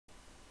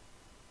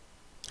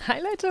Hi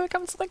Leute,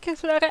 willkommen zurück. Hier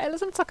ist wieder eure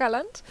Alice im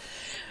Zockerland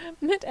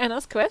mit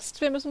Annas Quest.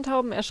 Wir müssen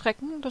Tauben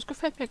erschrecken. Das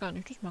gefällt mir gar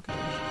nicht, das mag ich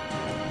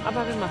nicht.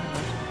 Aber wir machen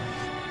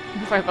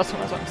das. Weil was soll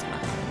man sonst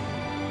machen?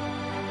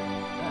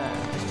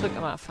 Ich drücke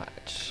immer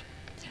falsch.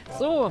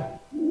 So.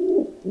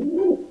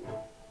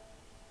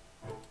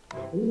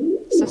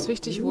 Ist das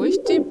wichtig, wo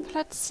ich die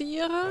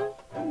platziere?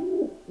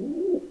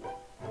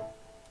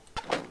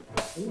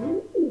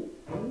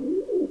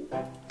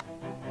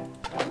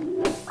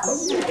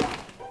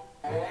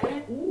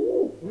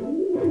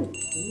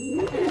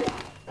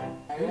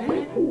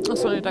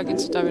 Achso, ne, da geht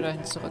sie da wieder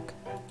hin zurück.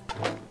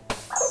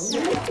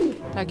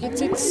 Da geht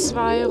sie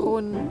 2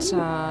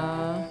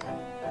 runter.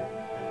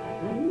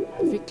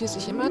 Bewegt die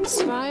sich immer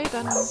 2?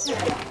 Dann...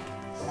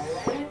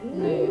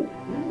 Nee.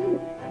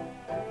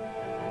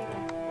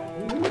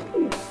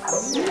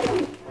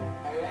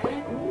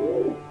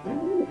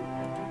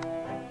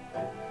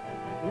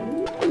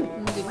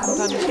 Die kommt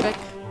da nicht weg.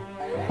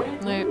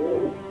 Nee.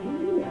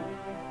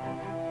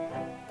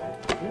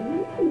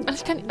 Ach,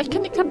 ich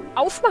kann die Klappe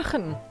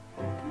aufmachen.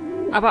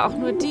 Aber auch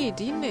nur die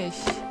nicht.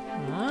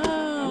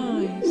 Ah,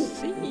 I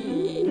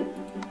see.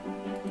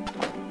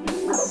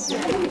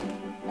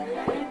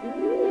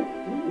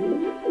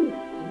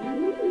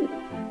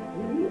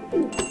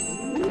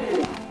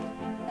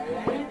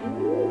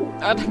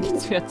 Ah, dann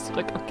geht's wieder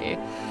zurück, okay.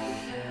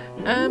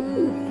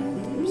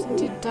 Müssen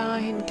die da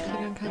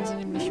hinkriegen, dann kann sie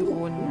nämlich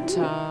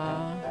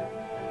runter.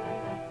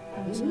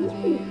 Dann müssen wir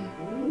die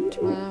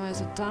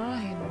optimalerweise da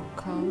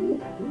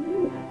hinkommen.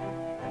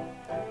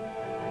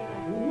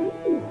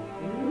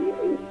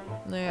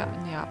 Naja,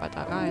 nee, aber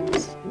da rein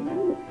ist.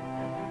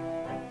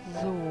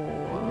 So.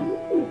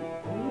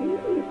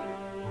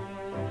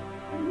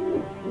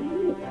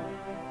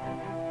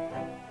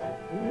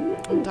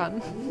 Und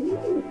dann.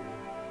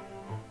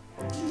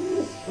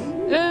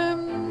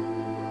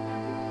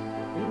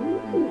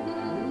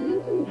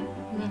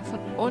 Von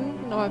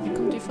unten, aber wie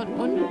kommt die von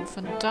unten?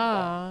 Von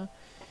da.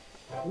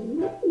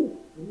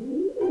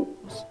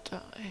 Muss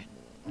da hin.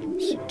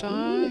 Muss sie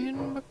da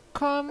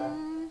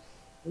hinbekommen?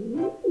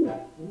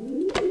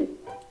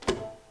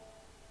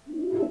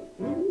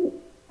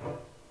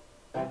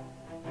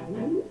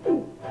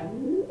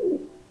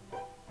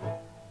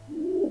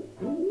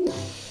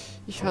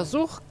 Ich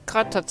versuche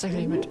gerade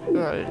tatsächlich mit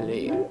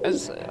Überlegen.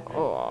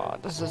 Oh,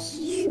 das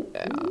ist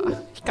schwer.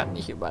 Ich kann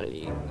nicht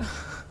überlegen.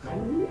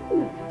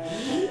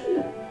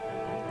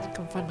 Ich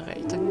komme von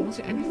rechts. Dann muss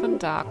ich eigentlich von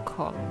da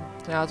kommen.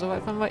 Ja, so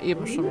weit waren wir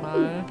eben schon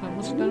mal. Dann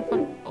muss ich dann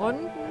von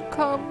unten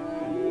kommen.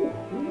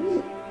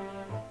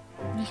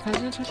 Ich kann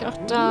sie natürlich auch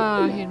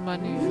dahin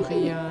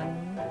manövrieren.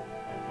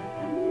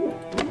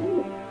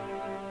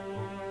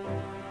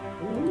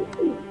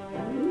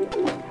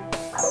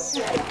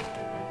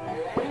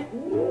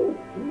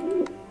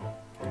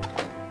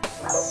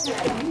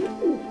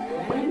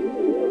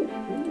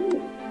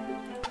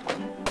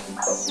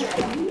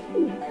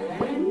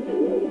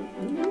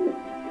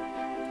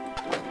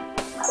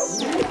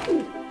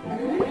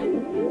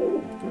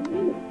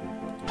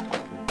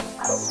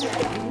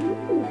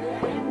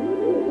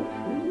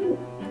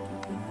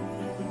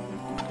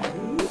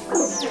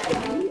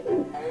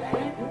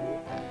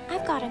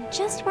 I've got him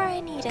just where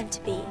I need him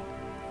to be.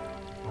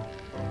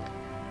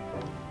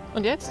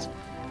 Und jetzt?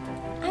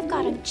 I've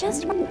got him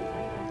just...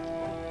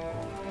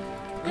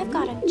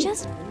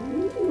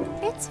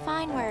 It's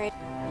fine where it...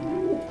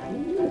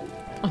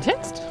 Und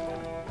jetzt?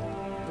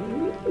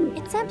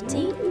 It's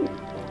empty.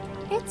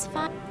 It's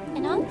fine.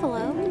 An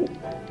envelope.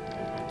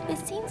 It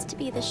seems to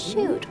be the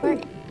chute where...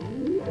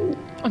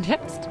 Und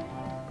jetzt?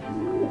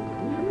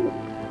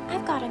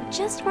 I've got him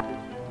just where...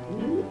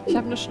 Ich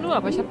habe eine Schnur,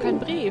 aber ich habe keinen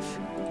Brief.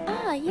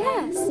 Ah,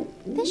 yes.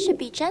 This should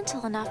be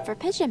gentle enough for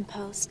pigeon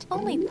post.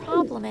 Only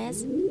problem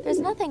is, there's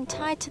nothing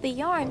tied to the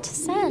yarn to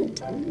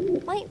send.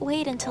 Might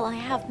wait until I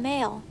have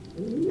mail.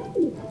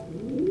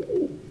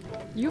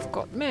 You've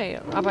got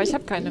mail. Aber ich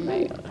habe keine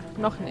Mail.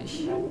 Noch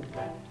nicht.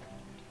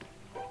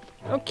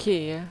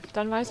 Okay,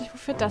 dann weiß ich,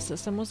 wofür das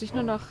ist. Dann muss ich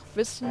nur noch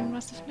wissen,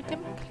 was ich mit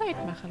dem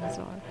Kleid machen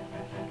soll.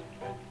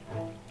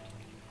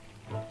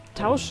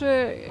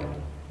 Tausche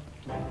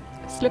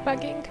Slipper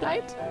gegen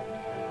Kleid?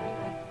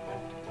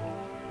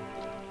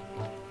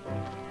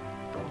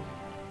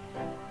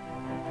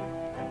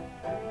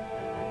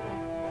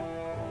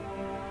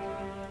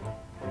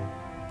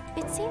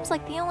 It seems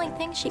like the only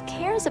thing she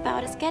cares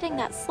about is getting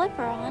that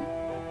slipper on.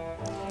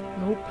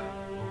 Nope.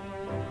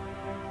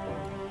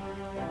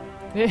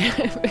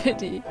 Will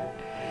die?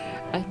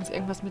 Ich muss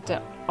irgendwas mit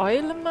der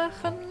Eule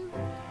machen?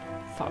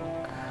 Fuck.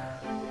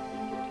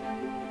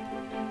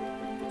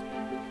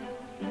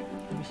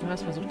 Habe ich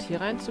jemals versucht,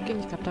 hier reinzugehen?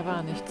 Ich glaube, da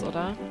war nichts,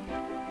 oder?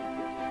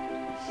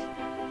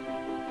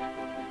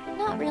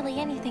 Not really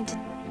anything to...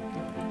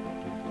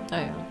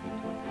 Naja.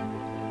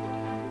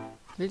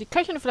 Will die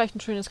Köchin vielleicht ein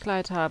schönes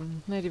Kleid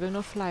haben? Ne, die will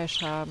nur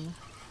Fleisch haben.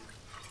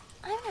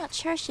 I'm not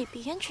sure she'd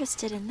be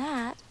interested in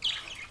that.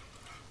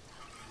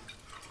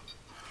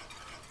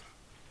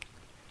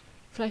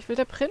 Vielleicht will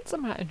der Prinz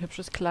immer ein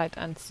hübsches Kleid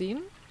anziehen.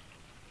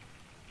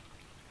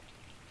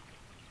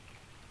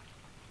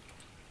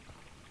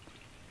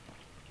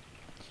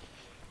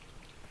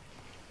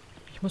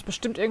 Ich muss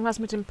bestimmt irgendwas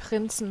mit dem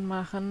Prinzen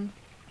machen.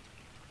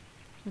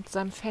 Mit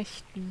seinem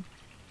Fechten.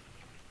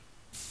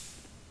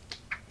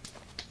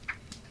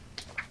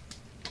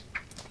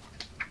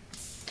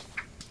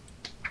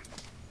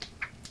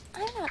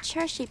 I'm not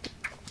sure she...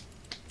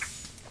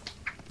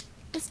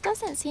 This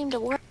doesn't seem to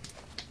work.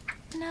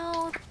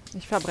 No,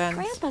 Ich verbrenn's.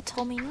 Grandpa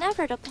told me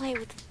never to play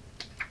with...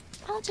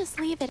 I'll just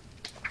leave it.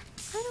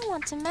 I don't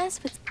want to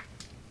mess with...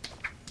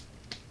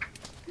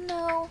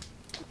 No,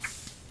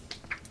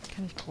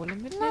 Kann ich Kohle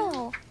mitnehmen?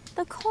 no.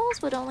 The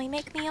coals would only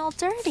make me all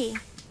dirty.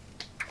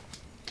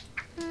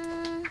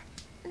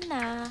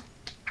 Nah.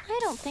 I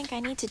don't think I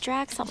need to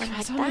drag something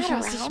Ich like weiß auch nicht, that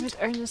was ich around. mit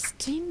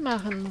Ernestine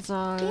machen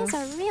soll. These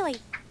are really...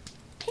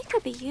 It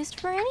could be used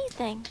for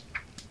anything.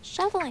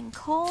 Shoveling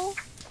coal,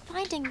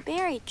 finding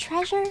buried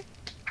treasure.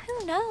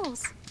 Who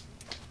knows?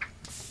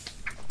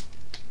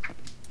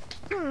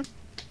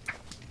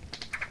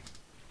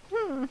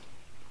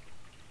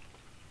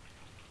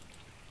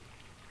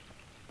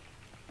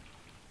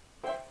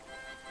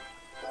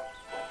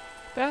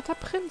 Werter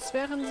Prinz,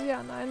 wären Sie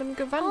an einem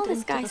Gewand All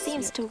this guy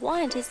seems interessiert? to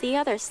want is the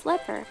other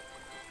slipper.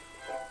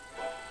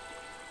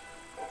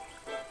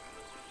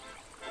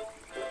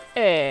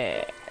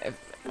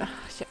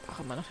 Ich habe auch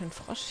immer noch den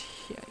Frosch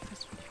hier. Ich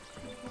weiß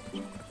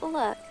nicht.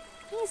 Look,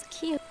 he's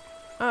cute.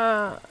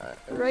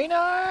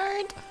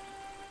 Reynard!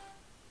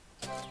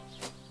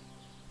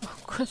 Oh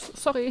Gott,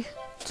 sorry.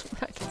 Tut mir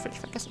leid, ich hab völlig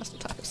vergessen, dass du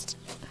da bist.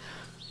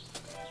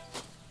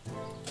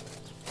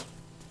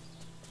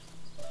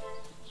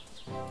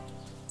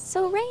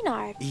 So,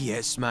 Reynard,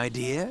 Yes, my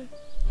dear?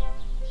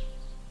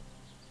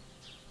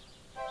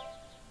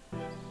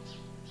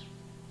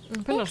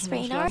 Ich bin doch Thanks, schon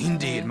im Reynard. Schloss.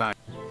 Indeed, my...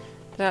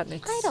 Der hat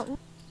nichts.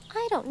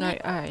 I don't Nein,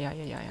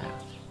 need... ja.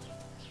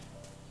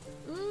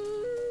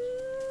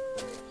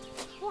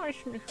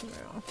 Weiß nicht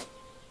mehr.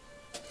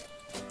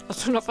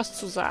 Hast du noch was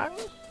zu sagen?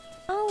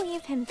 I'll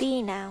leave him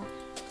be now.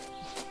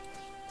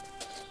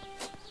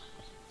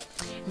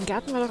 Im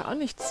Garten war doch auch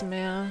nichts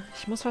mehr.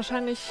 Ich muss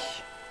wahrscheinlich...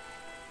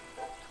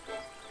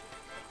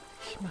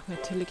 Ich mache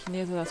mit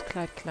Telekinese das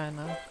Kleid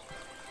kleiner.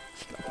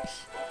 Ich glaube nicht.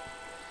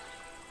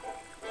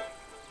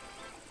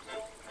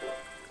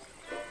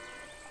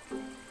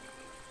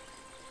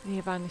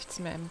 Hier war nichts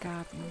mehr im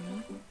Garten,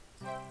 ne?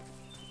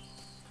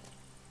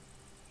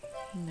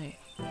 Nee.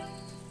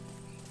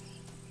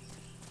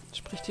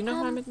 Spricht die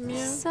nochmal mit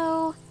mir?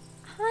 So,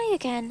 hi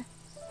again.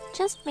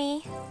 Just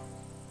me.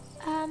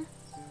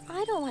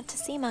 I don't want to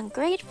seem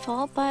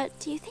ungrateful, but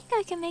do you think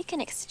I can make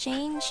an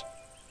exchange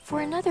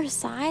for another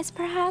size,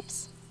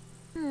 perhaps?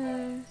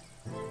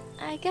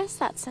 I guess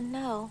that's a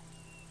no.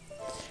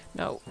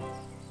 No.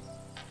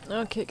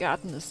 Okay,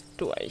 Garten ist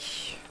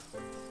durch.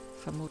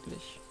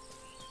 Vermutlich.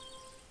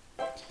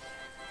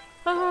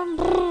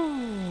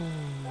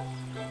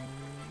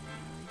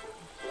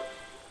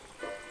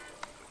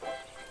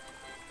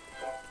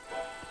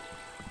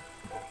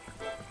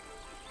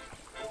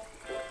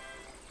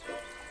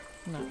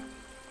 No.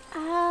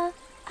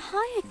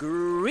 Hi.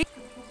 Great.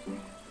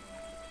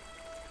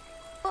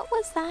 What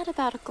was that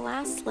about a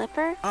glass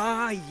slipper?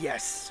 Ah,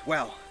 yes.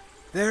 Well,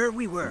 there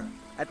we were,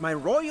 at my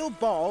royal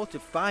ball to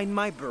find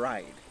my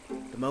bride.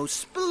 The most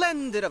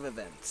splendid of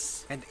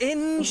events. And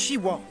in she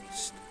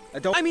waltzed.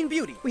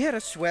 Beauty. We had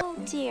a swell...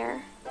 Oh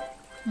dear.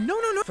 No.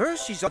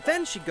 First she's up,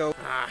 then she go...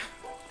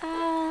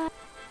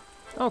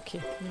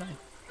 Okay, nein.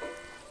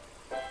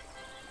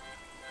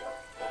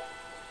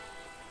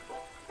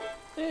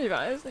 Ich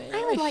weiß nicht.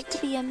 I would like to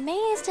be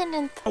amazed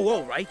and Oh,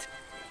 all right.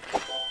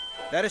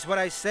 That is what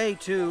I say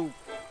to...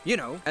 You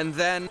know, and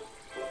then...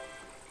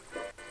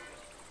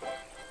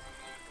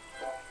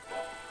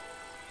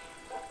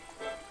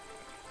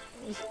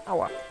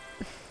 Aua.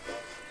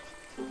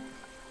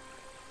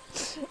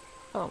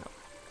 Oh Mann.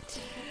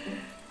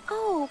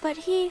 Oh, but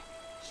he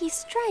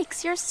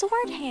strikes your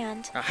sword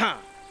hand. Aha!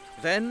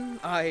 Then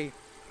I...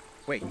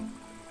 Wait.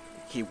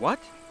 He what?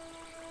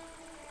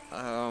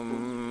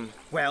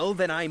 Well,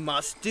 then I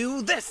must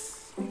do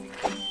this!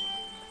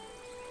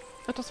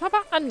 Ach, das war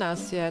aber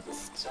anders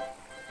jetzt.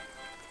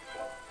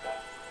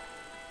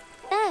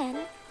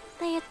 Then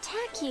they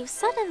attack you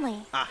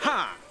suddenly.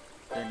 Aha!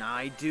 Then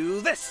I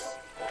do this!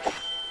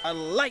 A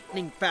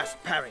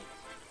lightning-fast parry.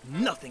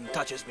 Nothing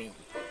touches me.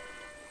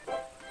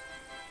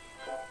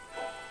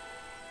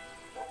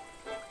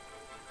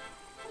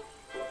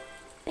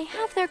 They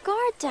have their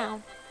guard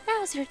down.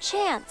 Now's your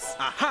chance.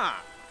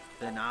 Aha!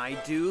 Then I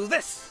do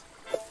this.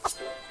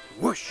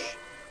 Whoosh!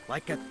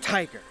 Like a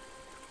tiger.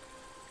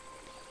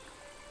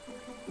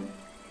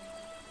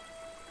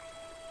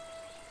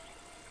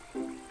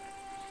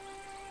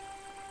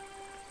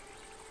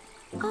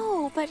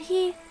 Oh, but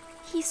he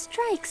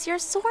strikes your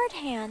sword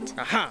hand.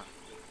 Aha!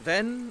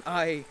 Then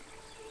I...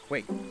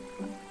 Wait.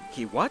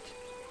 He what?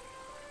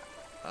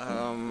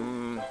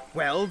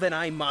 Well, then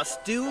I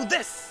must do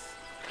this.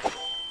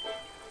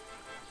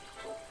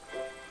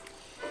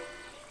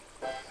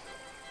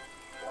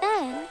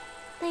 Then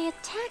they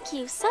attack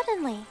you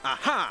suddenly.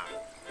 Aha!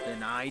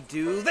 Then I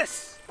do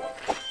this.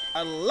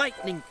 A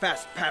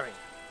lightning-fast parry.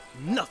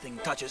 Nothing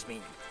touches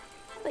me.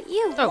 but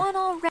you've Oh. won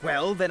already.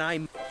 Well, then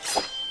I'm...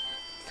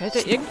 Fällt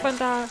er irgendwann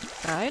da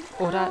rein?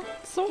 Oder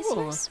so? Is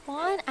your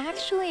swan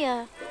actually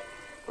a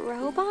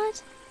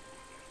robot?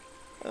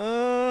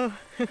 I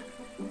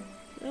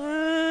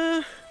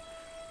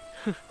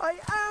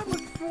am a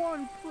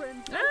swan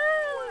prince.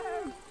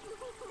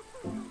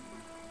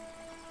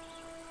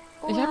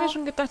 Ich habe ja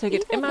schon gedacht, er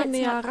geht even immer if it's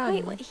näher not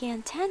quite ran. what he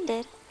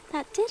intended,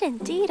 that did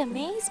indeed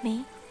amaze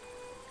me.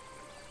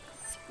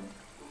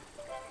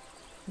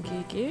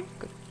 GG,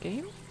 good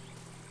game.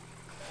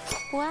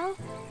 Well,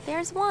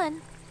 there's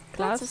one.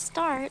 That's a Class.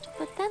 start,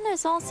 but then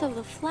there's also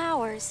the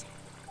flowers.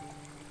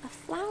 A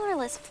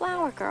flowerless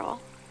flower girl.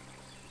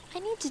 I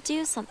need to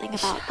do something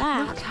about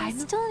that. I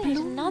still need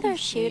another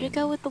shoe to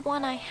go with the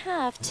one I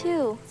have,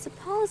 too.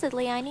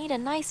 Supposedly, I need a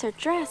nicer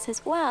dress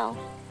as well.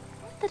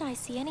 Not that I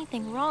see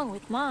anything wrong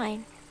with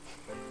mine.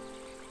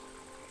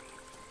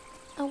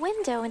 A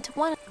window into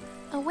one.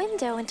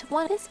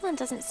 This one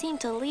doesn't seem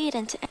to lead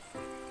into.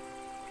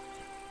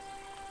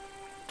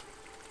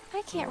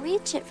 I can't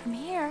reach it from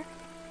here.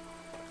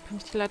 Kann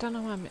ich die Leiter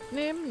nochmal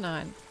mitnehmen?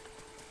 Nein.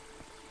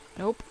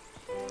 Nope.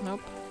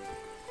 Nope.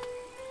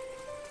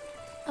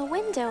 A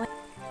window.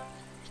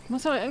 Ich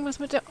muss aber irgendwas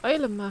mit der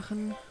Eule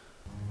machen.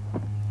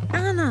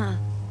 Anna!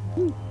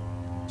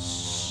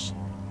 Shh.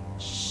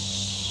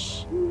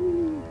 Shh.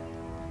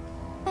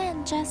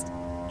 Ben, just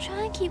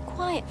try and keep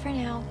quiet for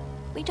now.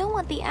 We don't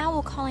want the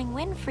owl calling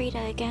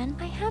Winfrieda again.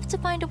 I have to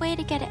find a way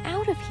to get it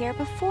out of here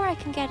before I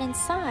can get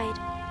inside.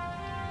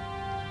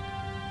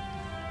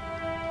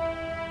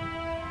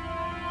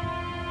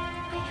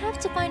 I have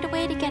to find a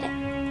way to get it.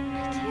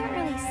 I can't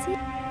really see.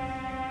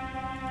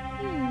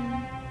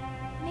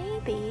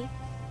 Maybe.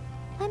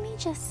 Let me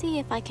just see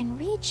if I can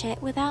reach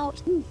it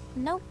without.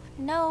 Nope,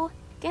 no,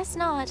 guess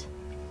not.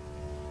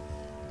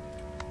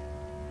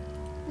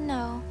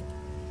 No.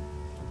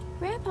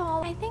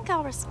 Grandpa, I think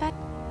I'll respect.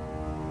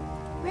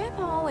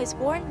 Grandpa always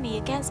warned me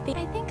against being.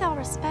 I think I'll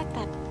respect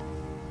that.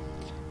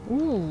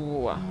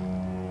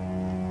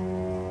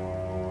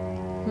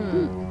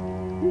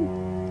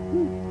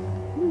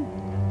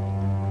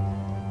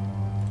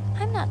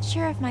 I'm not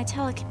sure if my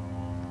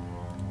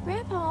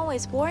Grandpa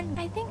always warned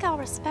me. I think I'll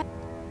respect.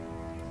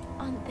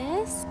 On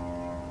this?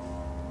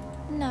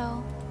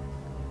 No.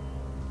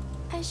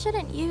 I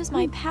shouldn't use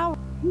my power.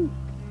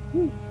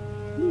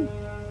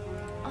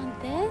 On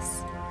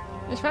this?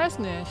 Ich weiß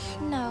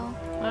nicht. No.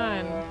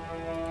 Nein.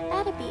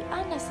 That'd be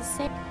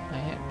unnecessary.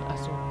 Naja,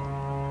 achso.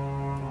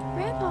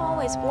 Grandpa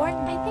always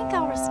warned me. I think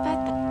I'll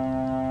respect that.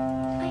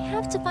 I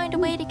have to find a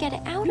way to get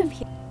it out of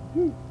here.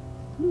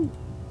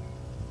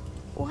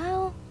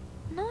 Well,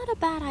 not a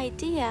bad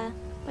idea.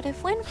 But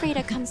if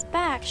Winfrieda comes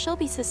back, she'll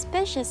be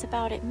suspicious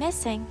about it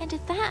missing. And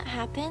if that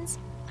happens,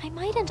 I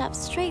might end up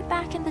straight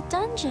back in the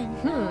dungeon.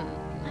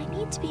 I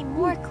need to be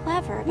more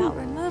clever about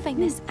removing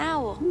this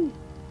owl.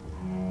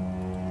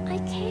 I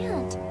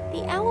can't.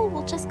 The owl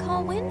will just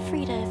call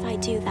Winfrieda if I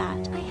do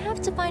that. I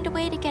have to find a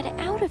way to get it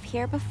out of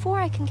here before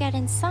I can get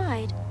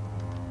inside.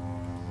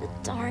 The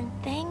darn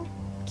thing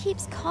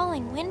keeps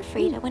calling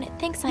Winfrieda when it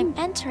thinks I'm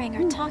entering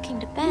or talking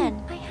to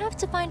Ben. I have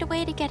to find a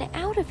way to get it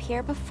out of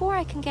here before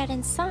I can get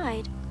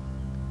inside.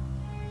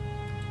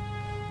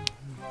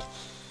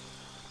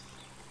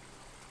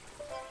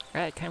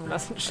 Ja, ich kann mir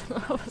lassen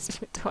schon, was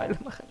ich mit der Eule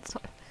machen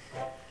soll.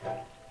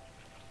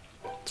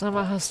 Sag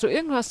mal, hast du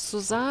irgendwas zu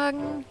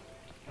sagen?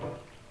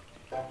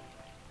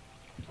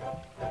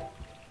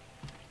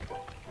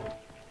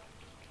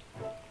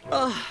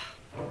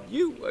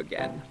 You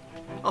again.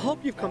 I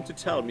hope you've come to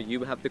tell me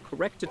you have the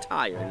correct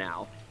attire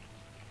now.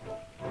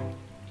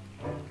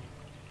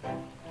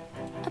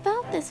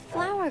 About this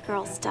flower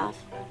girl stuff.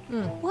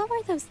 What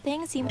were those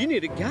things you... You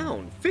need a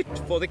gown fit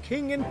for the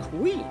king and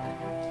queen.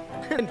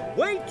 And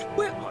wait,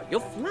 where are your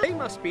flowers? They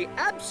must be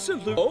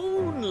absolute.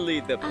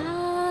 Only the...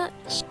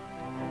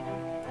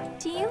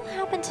 Do you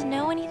happen to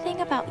know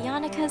anything about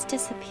Yannika's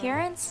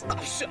disappearance?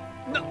 Oh,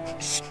 no,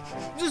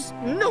 just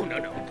no.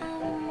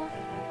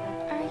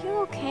 Are you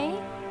okay?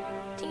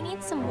 Do you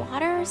need some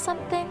water or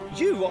something?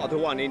 You are the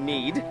one in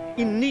need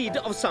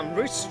of some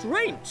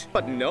restraint.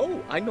 But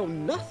no, I know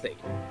nothing.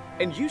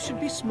 And you should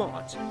be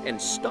smart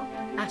and stop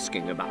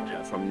asking about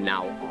her from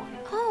now on.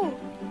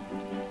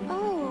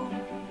 Oh.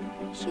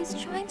 She's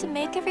trying to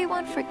make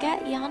everyone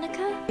forget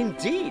Yannika?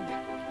 Indeed.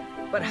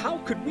 But how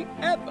could we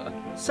ever?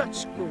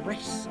 Such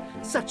grace,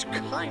 such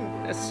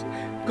kindness,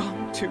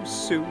 gone too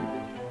soon.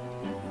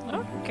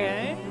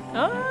 Okay.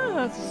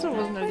 Ah, so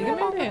wasn't Where die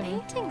have all the Gemälde.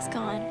 paintings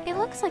gone? It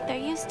looks like there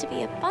used to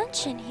be a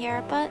bunch in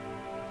here, but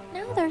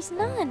now there's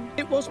none.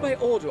 It was by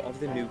order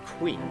of the new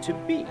queen to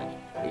be,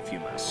 if you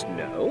must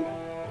know.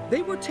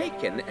 They were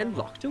taken and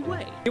locked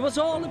away. It was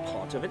all a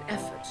part of an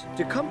effort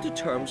to come to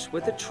terms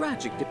with the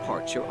tragic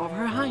departure of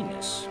Her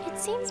Highness. It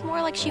seems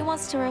more like she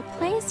wants to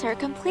replace her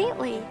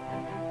completely.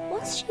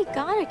 What's she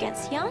got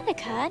against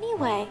Yannika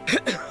anyway?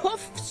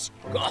 Huff,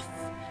 scoff!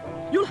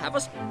 You'll have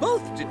us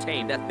both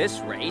detained at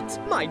this rate.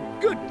 My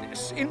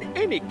goodness, in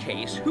any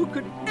case, who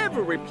could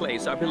ever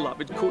replace our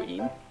beloved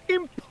queen?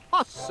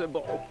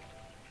 Impossible!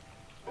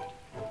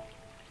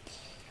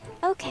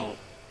 Okay,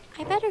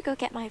 I better go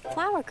get my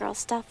flower girl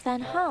stuff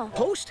then, huh?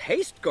 Post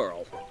haste,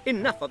 girl.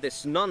 Enough of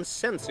this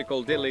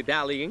nonsensical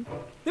dilly-dallying.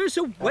 There's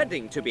a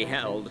wedding to be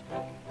held.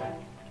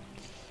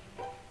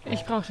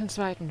 Ich brauche den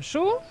zweiten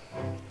Schuh.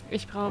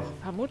 Ich brauche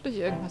vermutlich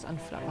irgendwas an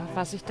Flower.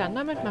 Was ich dann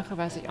damit mache,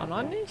 weiß ich auch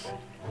noch nicht.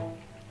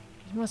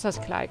 Ich muss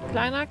das Kleid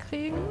kleiner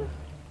kriegen.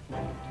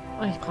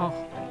 Und ich brauche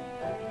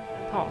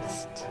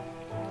Post.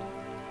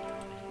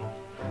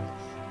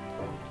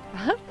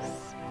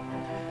 Was?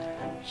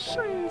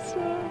 Scheiße.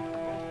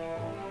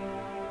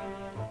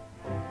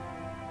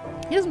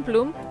 Hier sind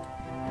Blumen.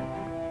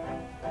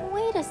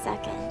 Wait a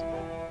second.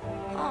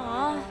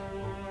 Aw,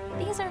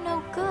 these are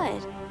no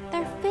good.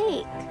 They're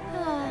fake.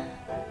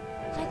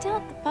 I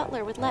doubt the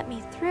butler would let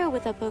me through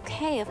with a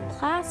bouquet of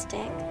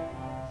plastic.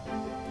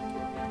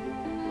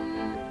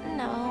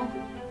 No,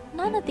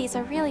 none of these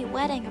are really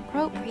wedding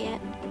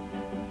appropriate.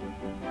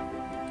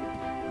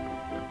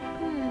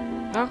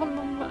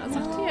 Warum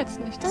sagt sie jetzt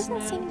nichts Doesn't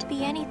mehr? seem to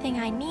be anything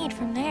I need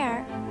from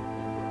there.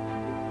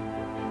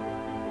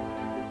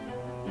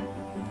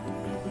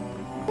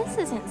 This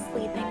isn't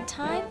sleeping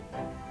time.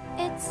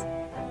 It's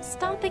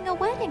stopping a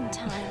wedding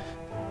time.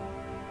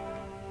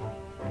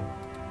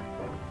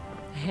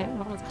 Hä?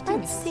 Warum sagt die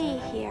Let's nichts? see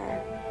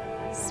here.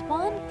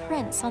 Schwan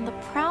Prince on the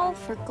prowl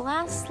for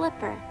glass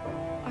slipper.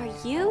 Are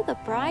you the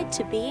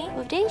bride-to-be?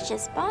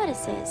 Audacious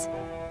bodices.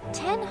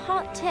 10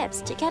 hot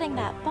tips to getting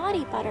that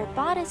body butter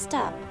bodiced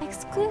up.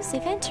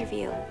 Exclusive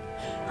interview.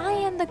 I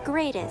am the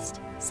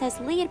greatest, says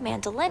lead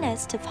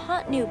mandolinist of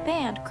hot new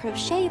band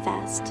Crochet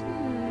Vest.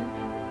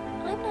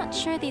 I'm not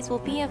sure these will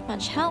be of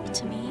much help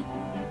to me.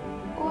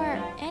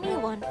 Or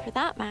anyone for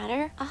that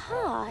matter.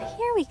 Aha,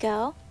 here we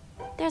go.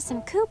 There's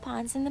some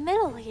coupons in the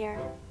middle here.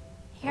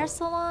 Hair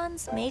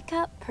salons,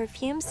 makeup,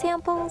 perfume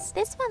samples.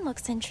 This one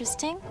looks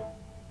interesting.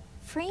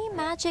 Free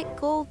magic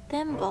gold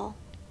thimble.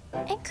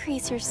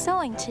 Increase your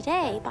sewing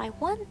today by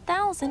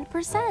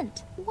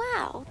 1,000%.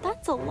 Wow,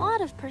 that's a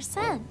lot of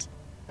percent.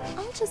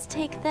 I'll just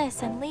take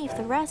this and leave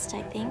the rest,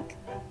 I think.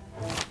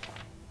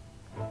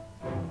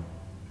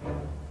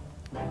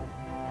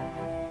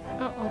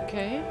 Oh,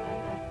 okay.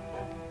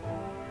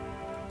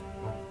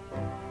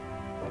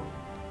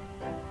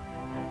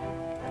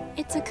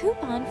 It's a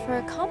coupon for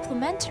a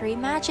complimentary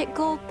magic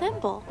gold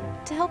thimble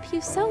to help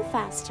you sew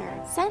faster.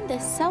 Send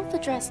this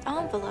self-addressed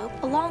envelope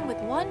along with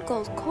 1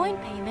 gold coin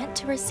payment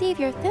to receive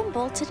your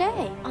thimble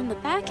today. On the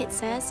back it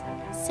says,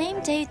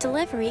 same-day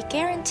delivery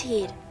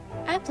guaranteed.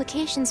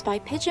 Applications by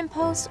pigeon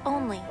post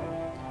only.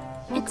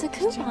 It's a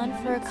coupon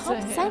for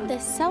a send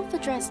this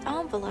self-addressed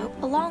envelope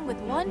along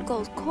with 1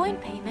 gold coin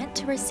payment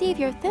to receive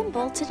your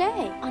thimble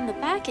today. On the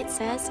back it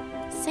says,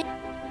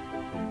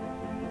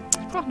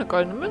 Ich brauche eine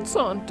goldene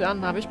Münze und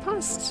dann habe ich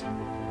Post.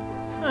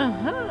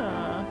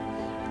 Aha.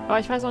 Aber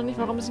ich weiß auch nicht,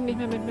 warum sie nicht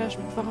mehr mit mir,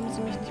 warum sie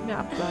mich nicht mehr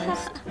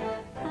abweist.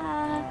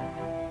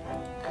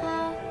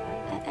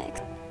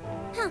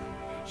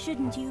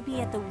 Shouldn't you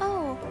be at the...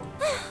 Oh.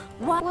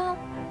 What? Well,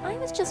 I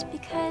was just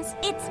because...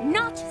 It's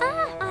not.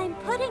 I'm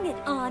putting it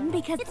on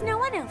because it's no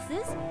one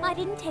else's. I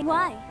didn't take...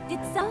 Why? Did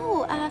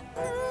so...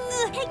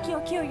 Take your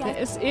Der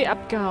curiosity. ist eh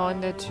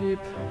abgehauen, der Typ.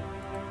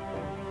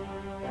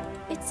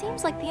 It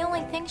seems like the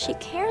only thing she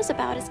cares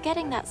about is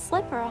getting that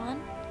slipper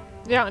on.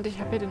 Ja, und ich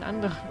habe hier den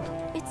anderen.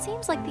 It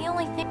seems like the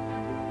only thing...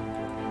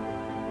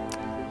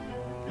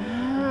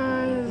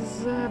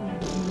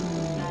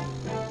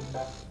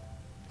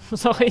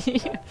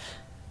 Sorry.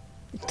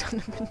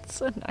 Eine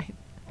Münze? Nein.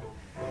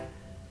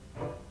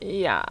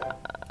 Ja.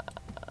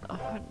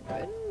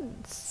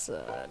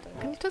 Münze. Dann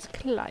kann ich das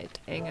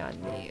Kleid enger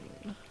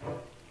nähen.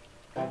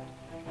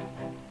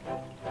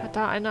 Hat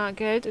da einer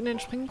Geld in den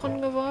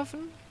Springbrunnen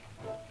geworfen?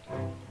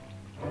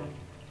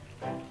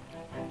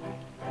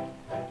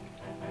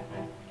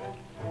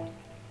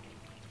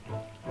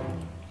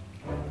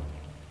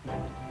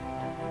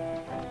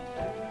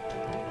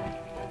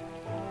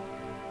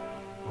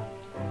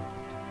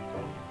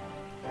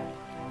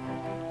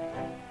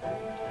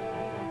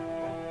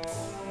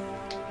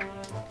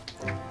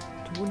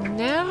 Du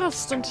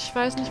nervst und ich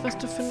weiß nicht, was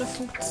du für eine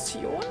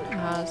Funktion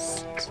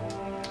hast.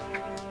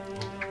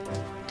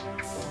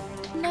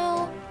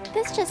 No,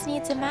 this just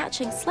needs a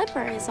matching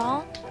slipper is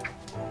all.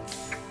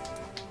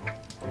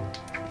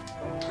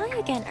 Hi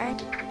again, Ern.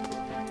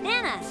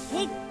 Nana,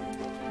 hey,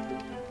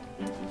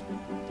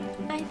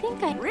 I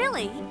think I...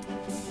 really?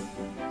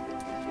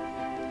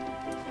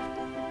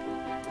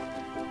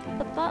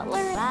 The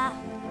butler... Bah,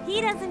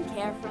 he doesn't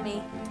care for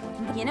me.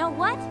 You know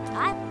what?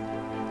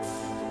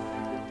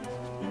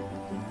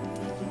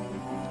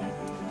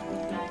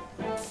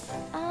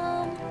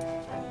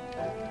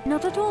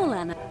 Not at all,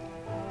 Anna.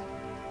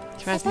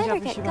 Ich weiß nicht,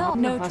 ob ich überhaupt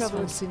noch was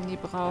von Cindy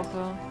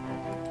brauche.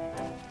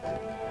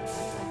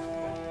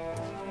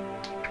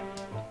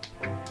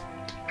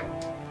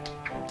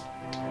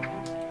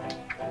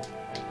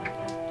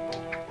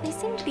 They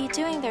seem to be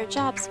doing their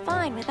jobs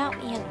fine without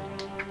me in...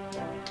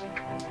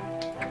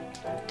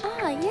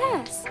 Ah,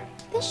 yes.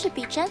 This should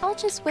be gentle. I'll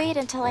just wait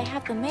until I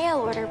have the mail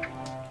order.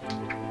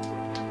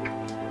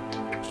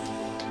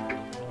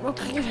 Wo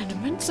kriege ich eine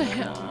Münze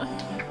her?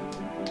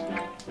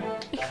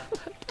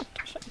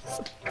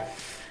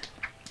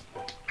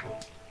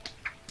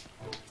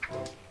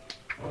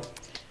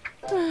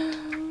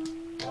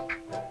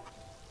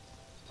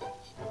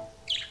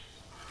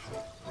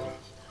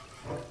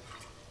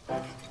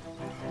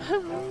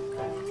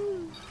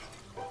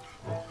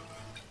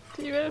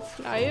 Die will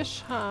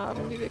Fleisch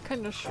haben, die will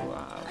keine Schuhe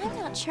haben.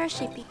 I'm not sure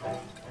she'd be.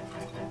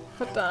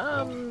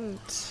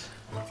 Verdammt.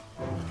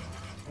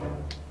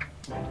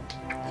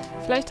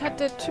 Vielleicht hat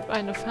der Typ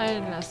eine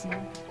fallen lassen.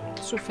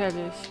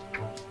 Zufällig.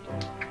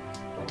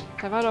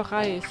 Der war doch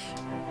reich.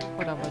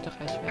 Oder wollte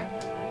reich werden.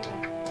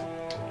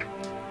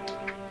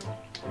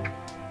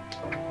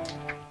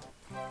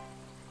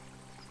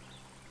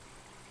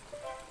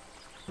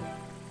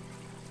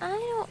 I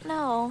don't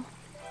know.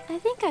 I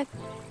think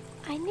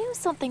I knew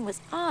something was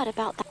odd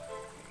about that.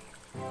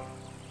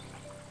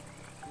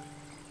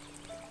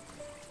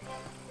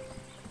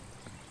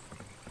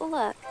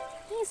 Look,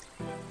 he's...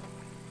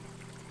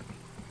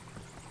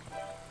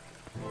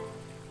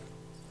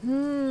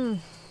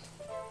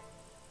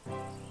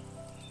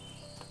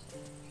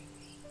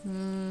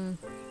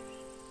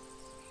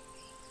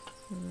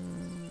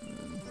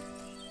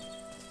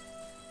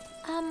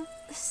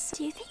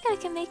 Do you think I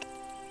can make...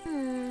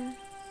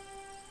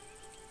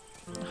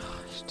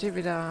 Ich stehe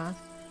wieder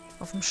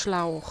auf dem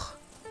Schlauch.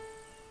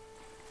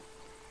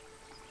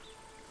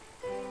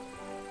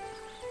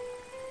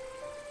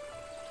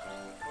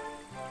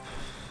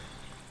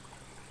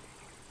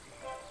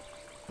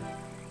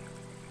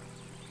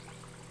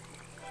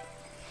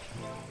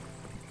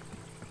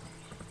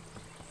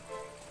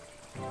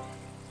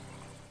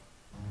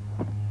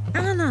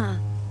 Anna!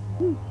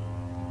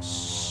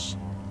 Shh.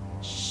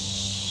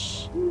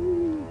 Shh.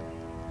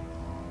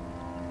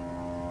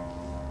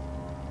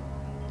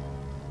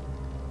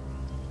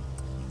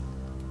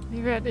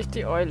 Wie werde ich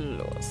die Eule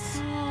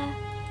los?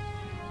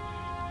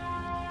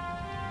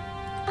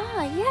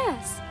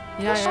 Yes.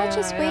 Ja, I'll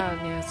just wait.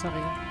 nee,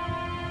 sorry.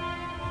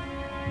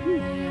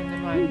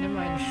 Hier, nimm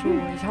einen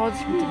Schuh. Ich hau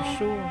dich mit dem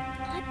Schuh.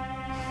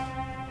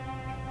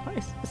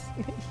 Weiß es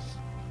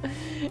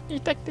nicht.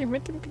 Ich deck dich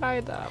mit dem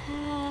Kleid ab.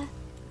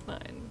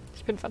 Nein,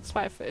 ich bin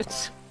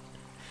verzweifelt.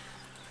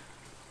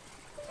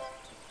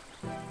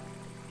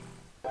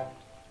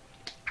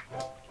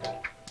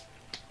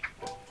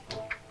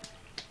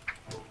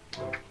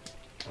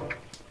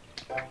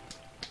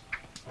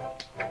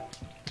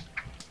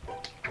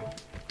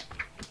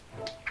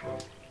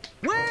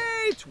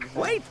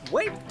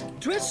 Wait!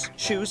 Dress,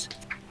 shoes.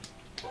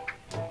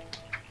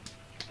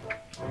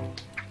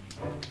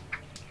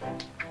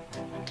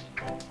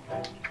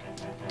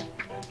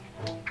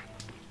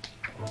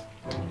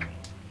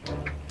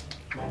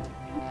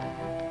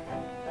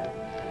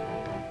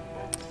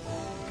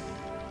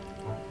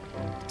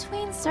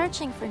 Between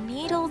searching for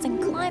needles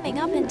and climbing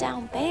up and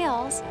down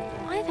bales,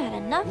 I've had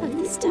enough of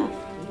this stuff.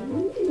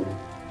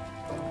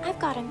 I've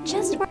got him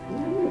just where...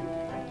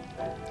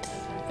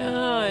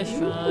 Ja, ich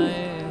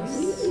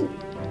weiß.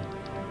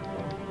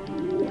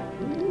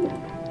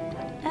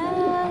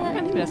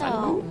 Kann ich mir das No.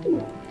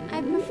 angucken?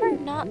 I prefer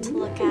not to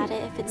look at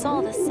it if it's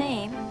all the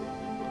same.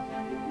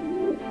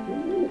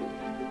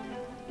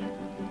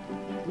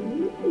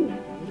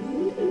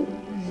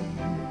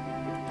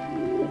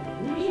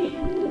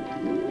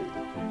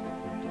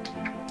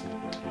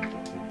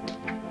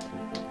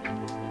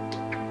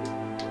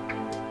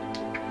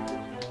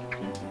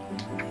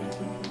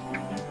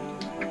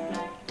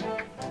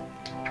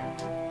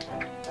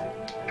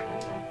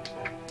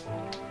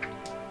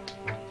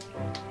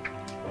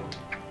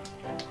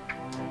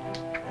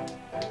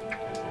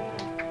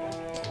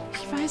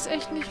 Ich weiß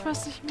echt nicht,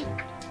 was ich mit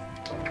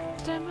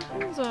der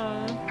machen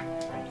soll.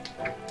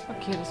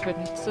 Okay, das wird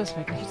nichts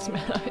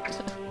mehr,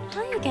 Leute.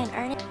 Hi again,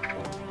 Ernie.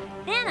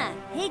 Anna,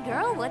 hey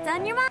girl, what's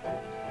on your mind?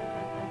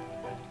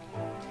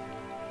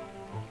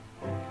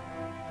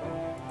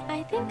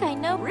 I think I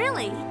know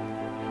Really?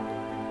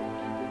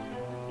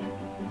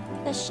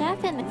 the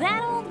chef and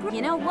That old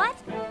You know what?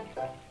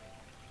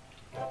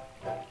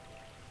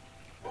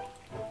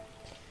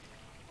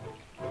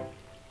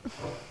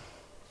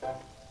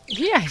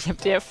 Hier, ich habe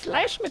dir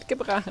Fleisch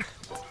mitgebracht.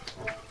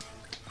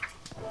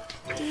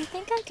 Do you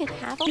think I could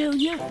have a... Do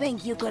you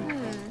think you could...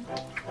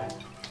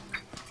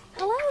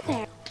 Hello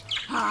there.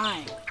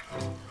 Hi.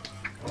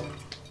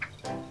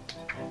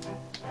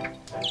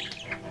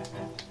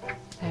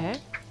 Hä?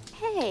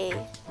 Hey,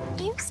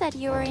 you said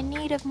you were in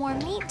need of more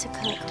meat to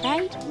cook,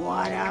 right?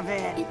 What of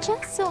it? It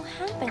just so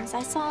happens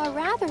I saw a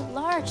rather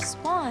large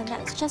swan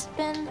that's just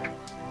been,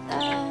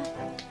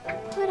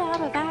 put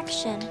out of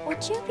action.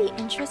 Would you be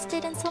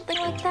interested in something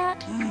like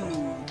that?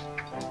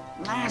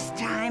 Last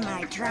time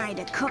I tried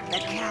to cook the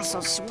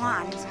castle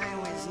swans, I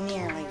was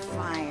nearly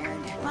fired.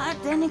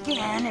 But then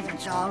again, if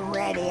it's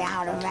already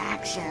out of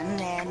action,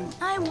 then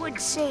I would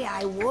say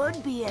I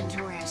would be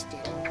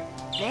interested.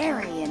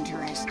 Very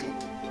interested.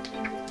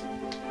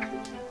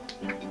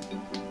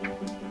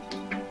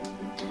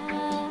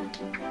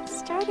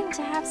 Starting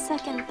to have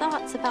second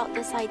thoughts about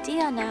this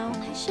idea now.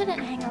 I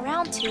shouldn't hang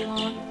around too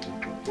long.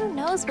 Who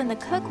knows when the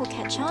cook will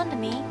catch on to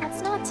me?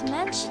 That's not to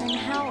mention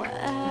how,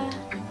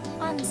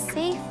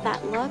 unsafe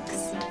that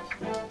looks.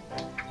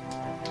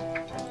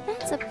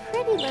 That's a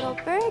pretty little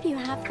bird you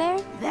have there.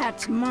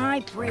 That's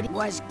my pretty.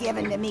 Was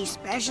given to me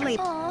specially.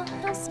 Aw,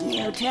 how sweet.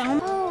 You tell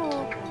me.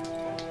 Oh,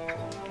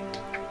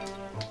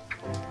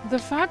 The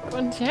fuck?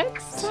 Und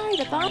jetzt? sorry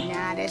to bother.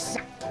 Not a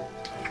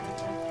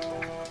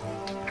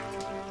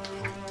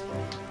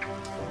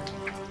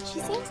She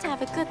seems to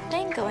have a good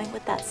thing going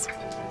with that.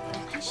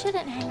 I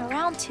shouldn't hang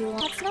around too long.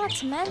 That's not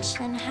to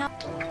mention how.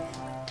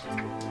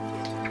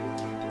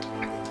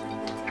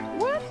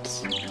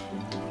 What?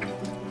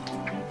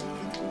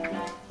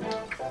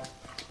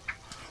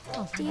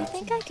 Oh, Do you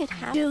think I could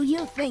have? Do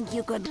you think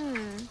you could?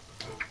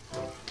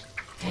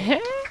 Hä?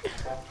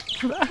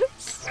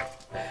 Was?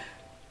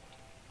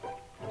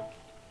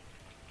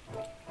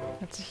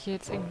 Hat sich hier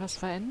jetzt irgendwas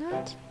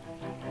verändert?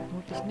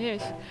 Vermutlich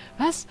nicht.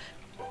 Was?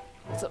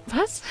 So,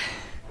 was?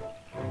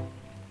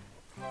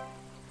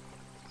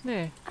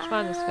 Nee,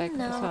 Schwan ist weg.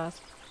 No. Das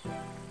war's.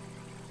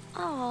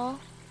 Oh,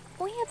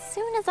 only as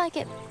soon as I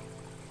get.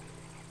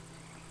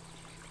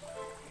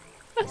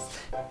 Was?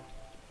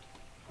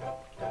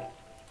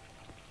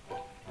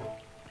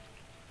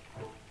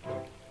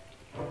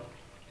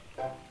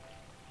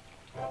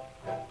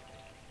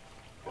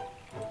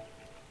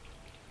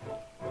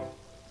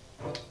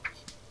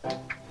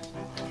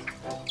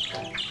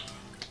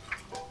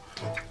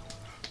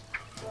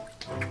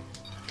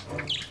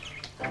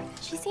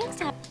 She seems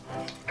to have.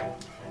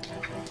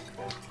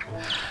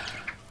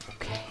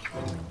 Okay.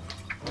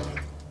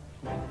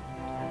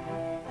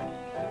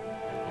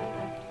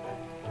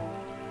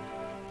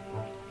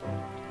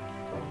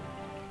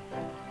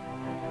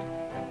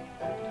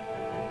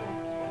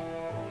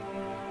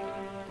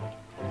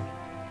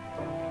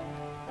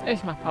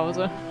 Ich mach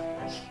Pause.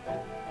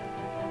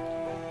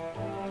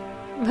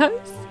 Was?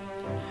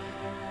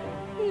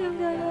 Ich hab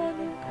keine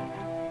Ahnung.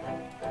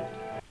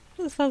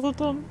 Das war so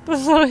dumm.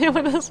 Das war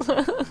jemand das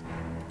war.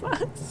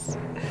 Was?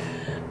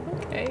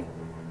 Okay.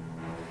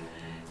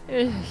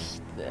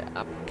 Ich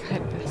hab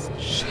keinen blassen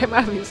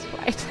Schimmer, wie es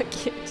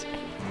weitergeht.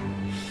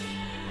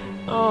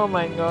 Oh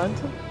mein Gott.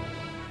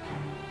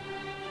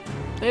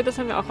 Ne, das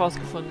haben wir auch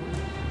rausgefunden.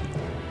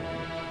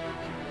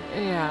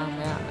 Ja,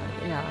 mehr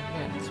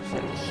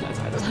zufällig als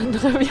alles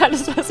andere. Wie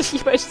alles, was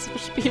ich bei diesem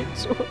Spiel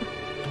tue.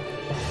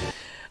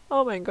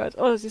 Oh mein Gott.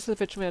 Oh, siehst du, es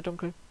wird schon wieder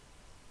dunkel.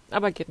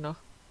 Aber geht noch.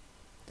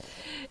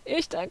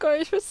 Ich danke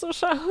euch fürs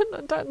Zuschauen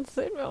und dann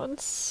sehen wir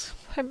uns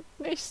beim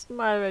nächsten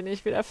Mal, wenn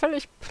ich wieder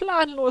völlig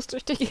planlos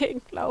durch die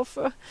Gegend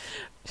laufe.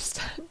 Bis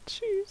dann.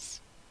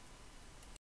 Tschüss.